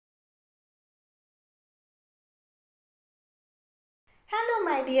Hello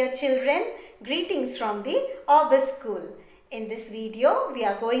my dear children, greetings from the Orbis School. In this video, we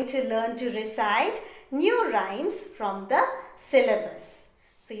are going to learn to recite new rhymes from the syllabus.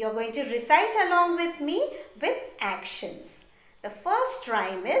 So you are going to recite along with me with actions. The first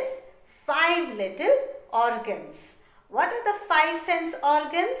rhyme is 5 little organs. What are the 5 sense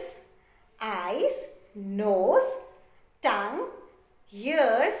organs? Eyes, nose, tongue,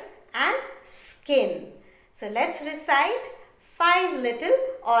 ears and skin. So let's recite 5 little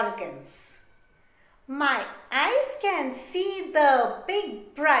organs. My eyes can see the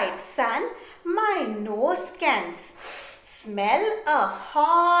big bright sun. My nose can smell a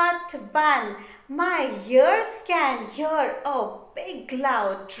hot bun. My ears can hear a big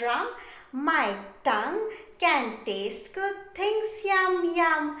loud drum. My tongue can taste good things, yum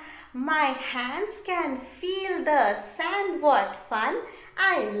yum. My hands can feel the sand, what fun.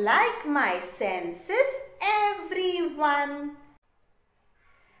 I like my senses, everyone.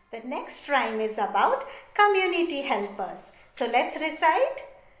 The next rhyme is about community helpers. So let's recite.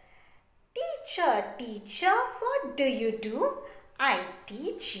 Teacher, teacher, what do you do? I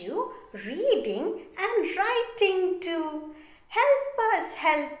teach you reading and writing too. Help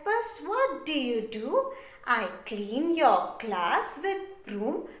us, what do you do? I clean your class with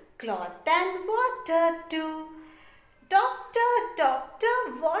broom, cloth and water too. Doctor, doctor,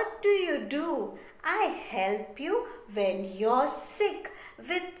 what do you do? I help you when you're sick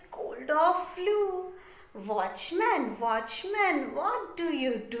with cold or flu. Watchman, watchman, what do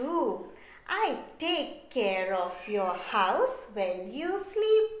you do? I take care of your house when you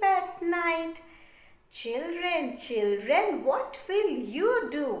sleep at night. Children, children, what will you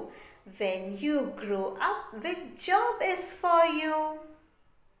do when you grow up? Which job is for you?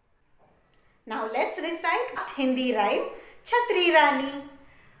 Now let's recite Hindi rhyme, Chhatri Rani.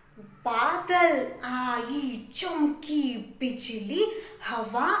 बादल आई चमकी बिजली,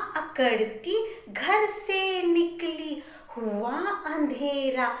 हवा अकड़ती घर से निकली, हुआ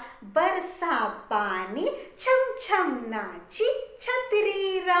अंधेरा बरसा पानी, छम छम नाची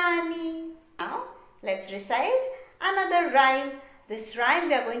छतरी रानी. Now let's recite another rhyme. This rhyme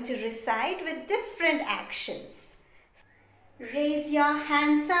we are going to recite with different actions. Raise your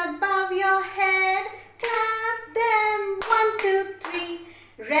hands above your head, clap them 1, 2, 3.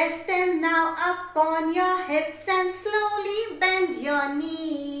 Rest them now upon your hips and slowly bend your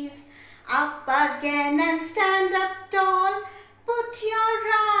knees. Up again and stand up tall. Put your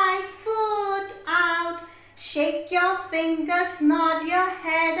right foot out. Shake your fingers, nod your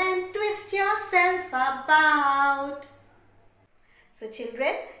head and twist yourself about. So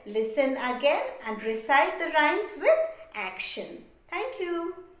children, listen again and recite the rhymes with action. Thank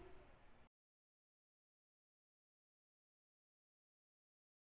you.